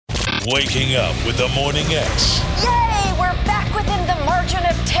Waking up with the Morning X. Yay! We're back within the margin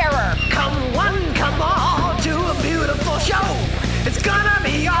of terror. Come one, come all to a beautiful show. It's gonna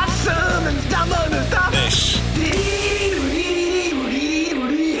be awesome and stuff. This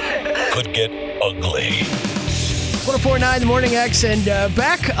could get ugly. 1049 The Morning X, and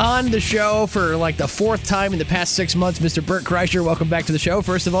back on the show for like the fourth time in the past 6 months, Mr. Bert Kreischer. Welcome back to the show,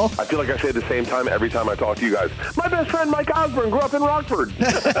 first of all. I feel like I say it the same time every time I talk to you guys. My best friend Mike Osborne grew up in Rockford.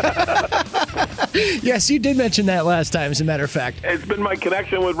 Yes, you did mention that last time, as a matter of fact. It's been my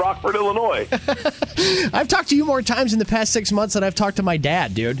connection with Rockford, Illinois. I've talked to you more times in the past 6 months than I've talked to my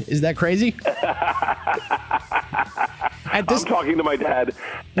dad, dude. Is that crazy? I'm talking to my dad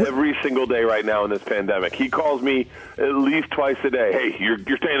every single day right now in this pandemic. He calls me at least twice a day. Hey, you're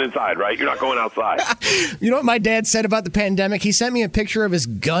staying inside, right? You're not going outside. You know what my dad said about the pandemic? He sent me a picture of his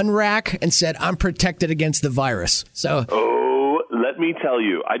gun rack and said, I'm protected against the virus. So, oh, let me tell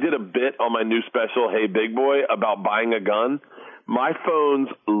you, I did a bit on my new special, Hey Big Boy, about buying a gun. My phone's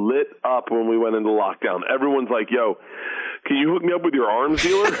lit up when we went into lockdown. Everyone's like, yo, can you hook me up with your arms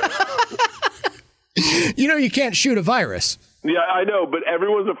dealer? You know you can't shoot a virus. Yeah, I know, but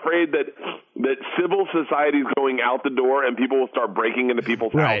everyone's afraid that civil society is going out the door and people will start breaking into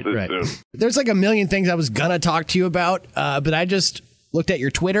people's houses soon. There's like a million things I was going to talk to you about, but I just looked at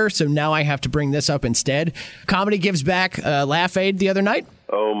your Twitter, so now I have to bring this up instead. Comedy Gives Back Laugh Aid the other night.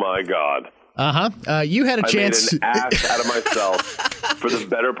 Oh, my God. You had a chance. I made an ass out of myself for the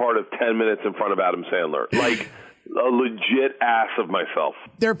better part of 10 minutes in front of Adam Sandler. Like, a legit ass of myself.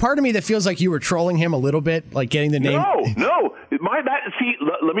 There's part of me that feels like you were trolling him a little bit, like getting the name. No.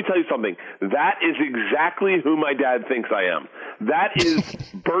 Let me tell you something. That is exactly who my dad thinks I am. That is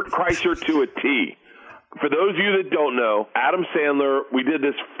Bert Kreischer to a T. For those of you that don't know, Adam Sandler, we did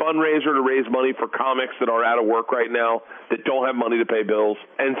this fundraiser to raise money for comics that are out of work right now that don't have money to pay bills.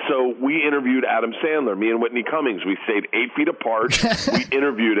 And so we interviewed Adam Sandler, me and Whitney Cummings. We stayed 8 feet apart. We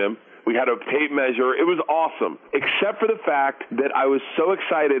interviewed him. We had a tape measure. It was awesome, except for the fact that I was so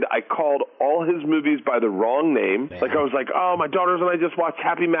excited, I called all his movies by the wrong name. Like, I was like, oh, my daughters and I just watched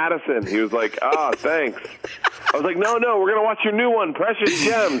Happy Madison. He was like, thanks. I was like, no, we're going to watch your new one, Precious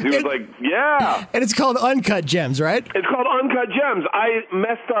Gems. He was like, yeah. And it's called Uncut Gems, right? It's called Uncut Gems. I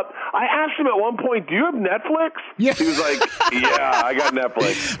messed up. I asked him at one point, do you have Netflix? Yeah. He was like, yeah, I got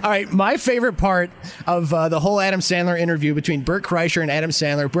Netflix. All right, my favorite part of the whole Adam Sandler interview between Bert Kreischer and Adam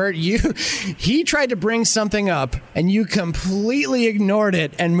Sandler, Bert, he tried to bring something up, and you completely ignored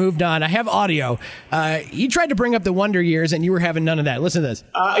it and moved on. I have audio. He tried to bring up the Wonder Years, and you were having none of that. Listen to this.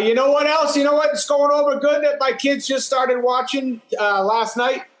 You know what else? You know what's going over good that my kids just started watching last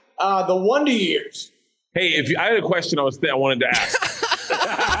night? The Wonder Years. Hey, I had a question I wanted to ask.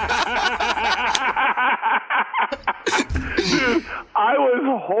 Dude, I was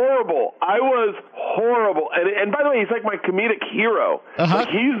horrible. And by the way, he's like my comedic hero. Like,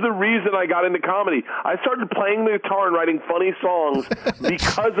 he's the reason I got into comedy. I started playing the guitar and writing funny songs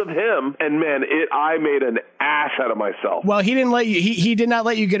because of him. And man, I made an ass out of myself. Well, he didn't let you. He did not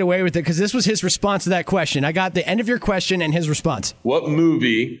let you get away with it, because this was his response to that question. I got the end of your question and his response. What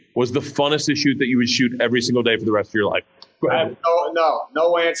movie was the funnest to shoot that you would shoot every single day for the rest of your life? Go ahead.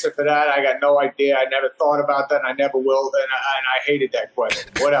 No answer for that. I got no idea. I never thought about that, and I never will. And I hated that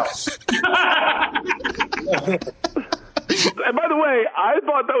question. What else? And by the way, I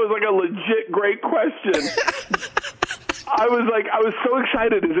thought that was like a legit great question. I was so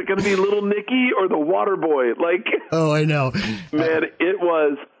excited. Is it going to be Little Nicky or the Water Boy? Like, oh, I know. Man,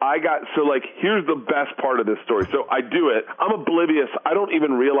 here's the best part of this story. So I do it. I'm oblivious. I don't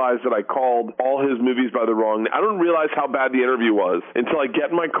even realize that I called all his movies by the wrong name. I don't realize how bad the interview was until I get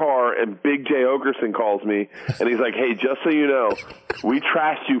in my car and Big J. Okerson calls me, and he's like, hey, just so you know, we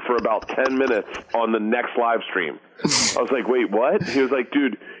trashed you for about 10 minutes on the next live stream. I was like, wait, what? He was like,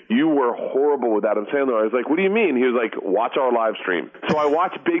 dude, you were horrible with Adam Sandler. I was like, what do you mean? He was like, watch our live stream. So I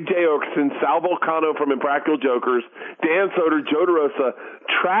watched Big J. Okerson, Sal Vulcano from Impractical Jokers, Dan Soder, Joe DeRosa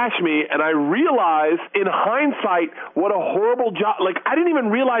trash me, and I realized in hindsight what a horrible job. Like, I didn't even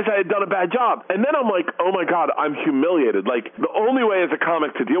realize I had done a bad job. And then I'm like, oh my God, I'm humiliated. Like, the only way as a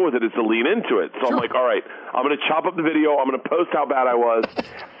comic to deal with it is to lean into it. So I'm like, all right, I'm going to chop up the video. I'm going to post how bad I was.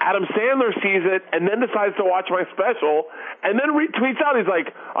 Adam Sandler sees it and then decides to watch my special and then retweets out. He's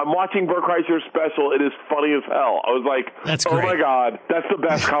like, I'm watching Bert Kreischer's special. It is funny as hell. I was like, that's great. Oh my God, that's the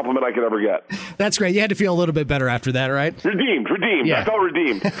best compliment I could ever get. That's great. You had to feel a little bit better after that, right? Redeemed. Yeah. I felt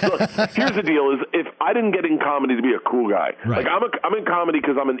redeemed. Look, here's the deal: is if I didn't get in comedy to be a cool guy, right. Like I'm in comedy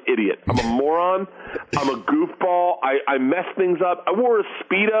because I'm an idiot. I'm a moron. I'm a goofball. I mess things up. I wore a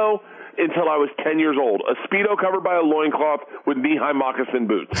Speedo until I was 10 years old. A Speedo covered by a loincloth with knee-high moccasin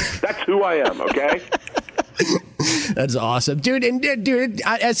boots. That's who I am, okay? That's awesome. Dude,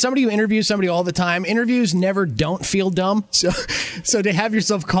 as somebody who interviews somebody all the time, interviews never don't feel dumb. So to have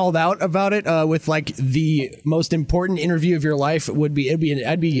yourself called out about it with like the most important interview of your life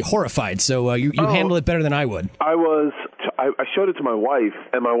I'd be horrified. So you handle it better than I would. I showed it to my wife,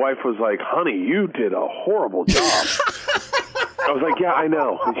 and my wife was like, honey, you did a horrible job. I was like, yeah, I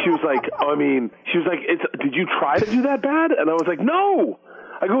know. And she was like, did you try to do that bad? And I was like, no.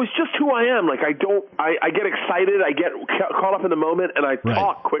 I go, it's just who I am. Like, I get excited, I get caught up in the moment, and I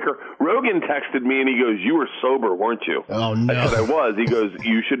talk quicker. Rogan texted me, and he goes, you were sober, weren't you? Oh, no. I said, I was. He goes,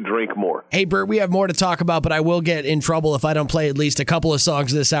 you should drink more. Hey, Bert, we have more to talk about, but I will get in trouble if I don't play at least a couple of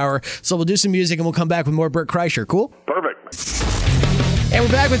songs this hour. So we'll do some music, and we'll come back with more Bert Kreischer. Cool? Perfect. And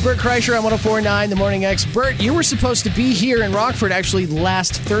we're back with Bert Kreischer on 104.9 The Morning X. Bert, you were supposed to be here in Rockford actually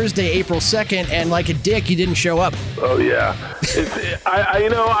last Thursday, April 2nd, and like a dick, you didn't show up. Oh, yeah.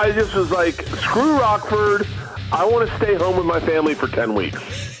 I just was like, screw Rockford. I want to stay home with my family for 10 weeks.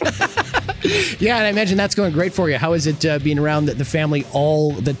 Yeah, and I imagine that's going great for you. How is it being around the family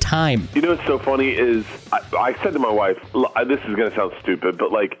all the time? You know what's so funny is I said to my wife, this is going to sound stupid,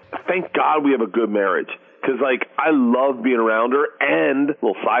 but like, thank God we have a good marriage. Because, like, I love being around her, and,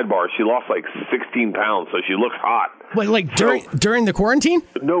 little sidebar, she lost, like, 16 pounds, so she looks hot. Wait, like, during the quarantine?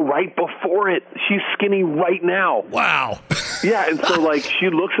 No, right before it. She's skinny right now. Wow. Yeah, and so, like,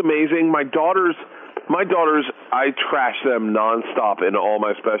 she looks amazing. My daughters, I trash them nonstop in all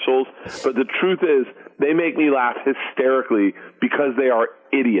my specials, but the truth is, they make me laugh hysterically because they are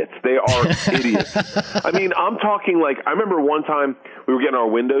idiots. They are idiots. I mean, I'm talking like, I remember one time we were getting our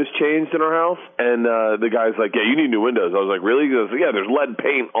windows changed in our house, and the guy's like, yeah, you need new windows. I was like, really? He goes, yeah, there's lead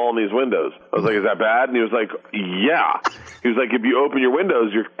paint all in these windows. I was like, is that bad? And he was like, yeah. He was like, if you open your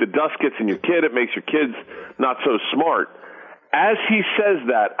windows, the dust gets in your kid. It makes your kids not so smart. As he says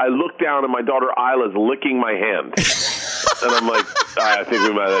that, I look down and my daughter Isla's licking my hand. And I'm like, I think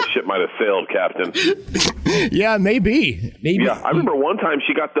that ship might have sailed, Captain. Yeah, maybe. Yeah, I remember one time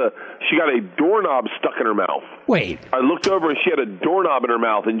she got a doorknob stuck in her mouth. Wait. I looked over and she had a doorknob in her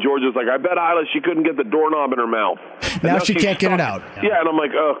mouth, and George was like, I bet Isla she couldn't get the doorknob in her mouth. Now she can't get it out. Yeah, and I'm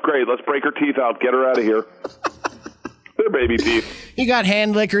like, oh, great, let's break her teeth out, get her out of here. They're baby teeth. You got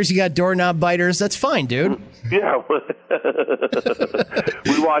hand lickers, you got doorknob biters. That's fine, dude. Yeah.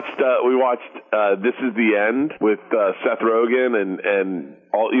 we watched This Is the End with Seth Rogen and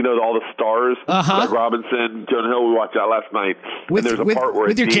all the stars. Doug Robinson, Jonah Hill. We watched that last night. And there's a part where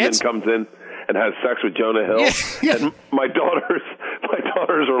a demon comes in and has sex with Jonah Hill. Yeah. And my daughters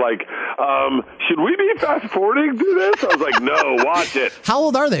were like, should we be fast forwarding through this? I was like, no, watch it. How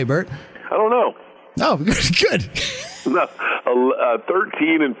old are they, Bert? I don't know. Oh, good. No,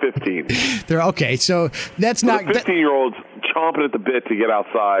 13 and 15. They're okay. So that's not 15-year-olds chomping at the bit to get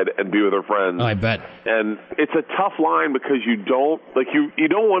outside and be with her friends. Oh, I bet. And it's a tough line because you don't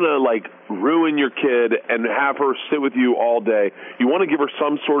want to like ruin your kid and have her sit with you all day. You want to give her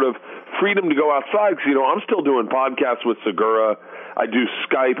some sort of freedom to go outside because I'm still doing podcasts with Segura. I do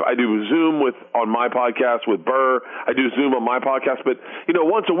Skype. I do Zoom on my podcast with Burr. I do Zoom on my podcast. But,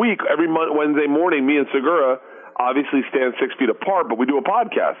 once a week, every Wednesday morning, me and Segura obviously stand 6 feet apart, but we do a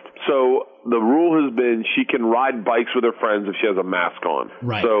podcast. So the rule has been she can ride bikes with her friends if she has a mask on.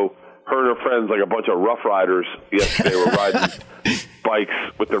 Right. So her and her friends, like a bunch of Rough Riders, yesterday were riding bikes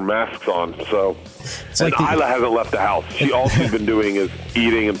with their masks on. So, and Isla hasn't left the house. All she's been doing is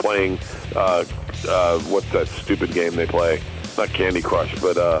eating and playing, what's that stupid game they play? Not Candy Crush,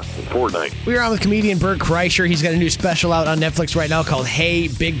 but Fortnite. We're on with comedian Bert Kreischer. He's got a new special out on Netflix right now called Hey,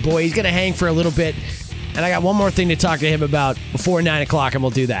 Big Boy. He's going to hang for a little bit. And I got one more thing to talk to him about before 9 o'clock, and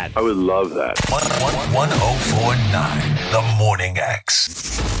we'll do that. I would love that. 104.9 The Morning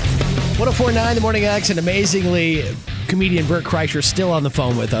X. 104.9 The Morning X, and amazingly, comedian Bert Kreischer still on the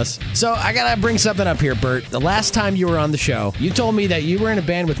phone with us. So I got to bring something up here, Bert. The last time you were on the show, you told me that you were in a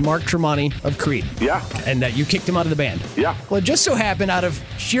band with Mark Tremonti of Creed. Yeah. And that you kicked him out of the band. Yeah. Well, it just so happened, out of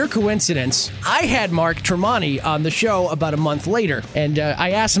sheer coincidence, I had Mark Tremonti on the show about a month later. And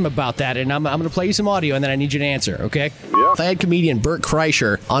I asked him about that, and I'm going to play you some audio, and then I need you to answer, okay? Yeah. I had comedian Bert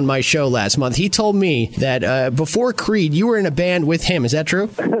Kreischer on my show last month. He told me that before Creed, you were in a band with him. Is that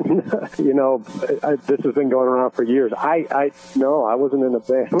true? This has been going around for years. No, I wasn't in a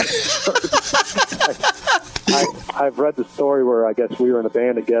band. I've read the story where I guess we were in a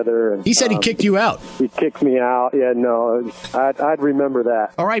band together. And He said he kicked you out. He kicked me out. Yeah, no, I'd remember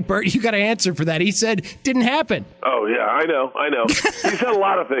that. All right, Bert, you got to answer for that. He said didn't happen. Oh, yeah, I know. He said a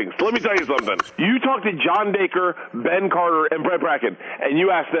lot of things. Let me tell you something. You talked to John Dacre, Ben Carter, and Brett Bracken, and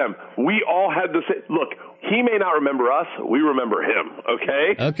you asked them. We all had the same. Look, he may not remember us. We remember him,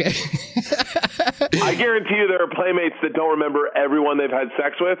 okay? Okay. I guarantee you there are playmates that don't remember everyone they've had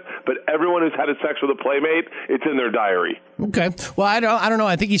sex with, but everyone who's had sex with a playmate, it's in their diary. Okay. Well, I don't know.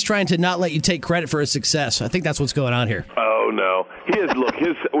 I think he's trying to not let you take credit for his success. I think that's what's going on here. Oh, no. He is. Look,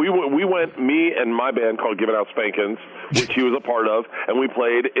 we went, me and my band called Giving Out Spankins, which he was a part of, and we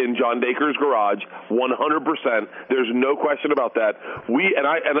played in John Dacre's garage, 100%. There's no question about that.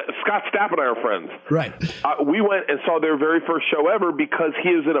 And Scott Stapp and I are friends. Right. We went and saw their very first show ever because he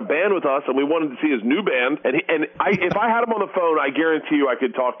is in a band with us, and we wanted to see his new band. If I had him on the phone, I guarantee you I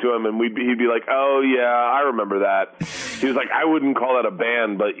could talk to him, and he'd be like, "Oh yeah, I remember that." He was like, "I wouldn't call that a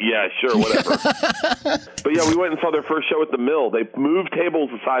band, but yeah, sure, whatever." But yeah, we went and saw their first show at the Mill. They moved tables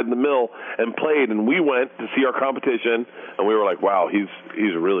aside in the Mill and played, and we went to see our competition, and we were like, "Wow, he's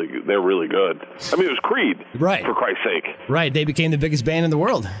really good. They're really good." I mean, it was Creed, right? For Christ's sake, right? They became the biggest band in the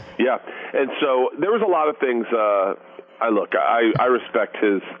world. Yeah, and so there was a lot of things.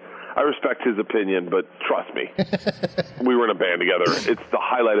 I respect his opinion, but trust me, we were in a band together. It's the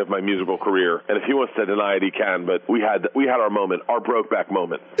highlight of my musical career, and if he wants to deny it, he can. But we had our moment, our Brokeback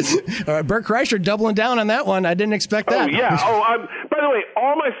moment. All right, Bert Kreischer doubling down on that one. I didn't expect that. Oh yeah. By the way,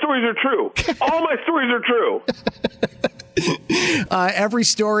 all my stories are true. All my stories are true. Every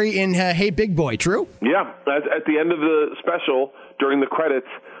story in Hey Big Boy, true? Yeah. At the end of the special, during the credits,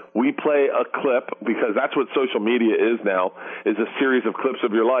 we play a clip, because that's what social media is now, is a series of clips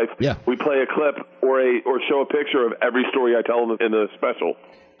of your life. Yeah. We play a clip or show a picture of every story I tell in the special.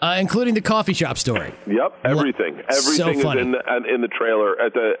 Including the coffee shop story. Yep, everything. Everything is in the trailer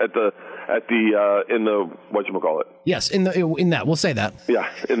in the whatchamacallit. Yes, in that. We'll say that. Yeah,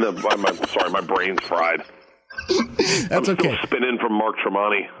 sorry, my brain's fried. That's I'm okay. Still spinning from Mark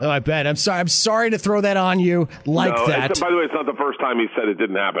Tremonti. Oh, I bet. I'm sorry to throw that on you that. By the way, it's not the first time he said it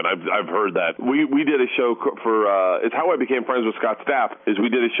didn't happen. I've heard that. We did a show for. It's how I became friends with Scott Stapp. Is we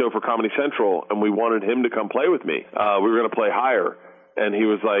did a show for Comedy Central, and we wanted him to come play with me. We were going to play Higher. And he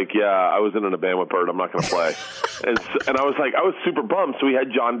was like, "Yeah, I was in a band with Bert. I'm not going to play." and I was like, I was super bummed. So we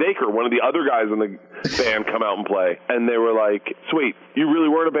had John Dacre, one of the other guys in the band, come out and play. And they were like, "Sweet, you really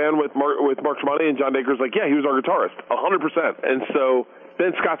were in a band with Mark Tremonti?" And John Dacre's like, "Yeah, he was our guitarist, 100%." And so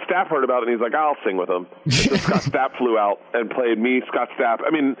then Scott Stapp heard about it, and he's like, "I'll sing with him." So Scott Stapp flew out and played me, Scott Stapp.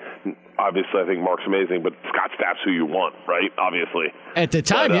 I mean, obviously, I think Mark's amazing, but Scott Stapp's who you want, right? Obviously. At the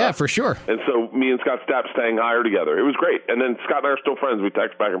time, yeah, for sure. And so me and Scott Stapp sang Higher together. It was great. And then Scott and I are still friends. We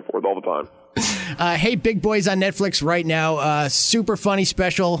text back and forth all the time. Hey Big Boy's on Netflix right now. Super funny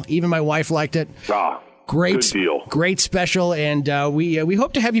special. Even my wife liked it. Great good deal. Great special, and we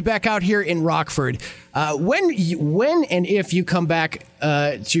hope to have you back out here in Rockford. When and if you come back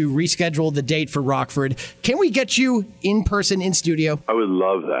to reschedule the date for Rockford, can we get you in person in studio? I would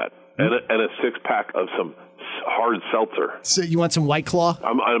love that. And a 6-pack of some hard seltzer. So you want some White Claw?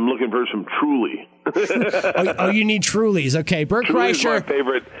 I'm looking for some Truly. You need Trulies. Okay, Bert Truly's Kreischer. my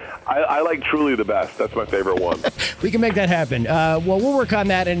favorite. I like Truly the best. That's my favorite one. We can make that happen. Well, we'll work on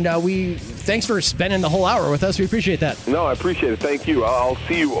that, and thanks for spending the whole hour with us. We appreciate that. No, I appreciate it. Thank you. I'll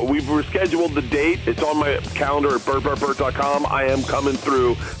see you. We've rescheduled the date. It's on my calendar at bertbertbert.com. I am coming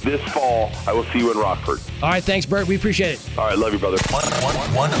through this fall. I will see you in Rockford. All right, thanks, Bert. We appreciate it. All right, love you, brother.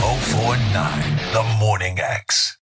 1049, The Morning X.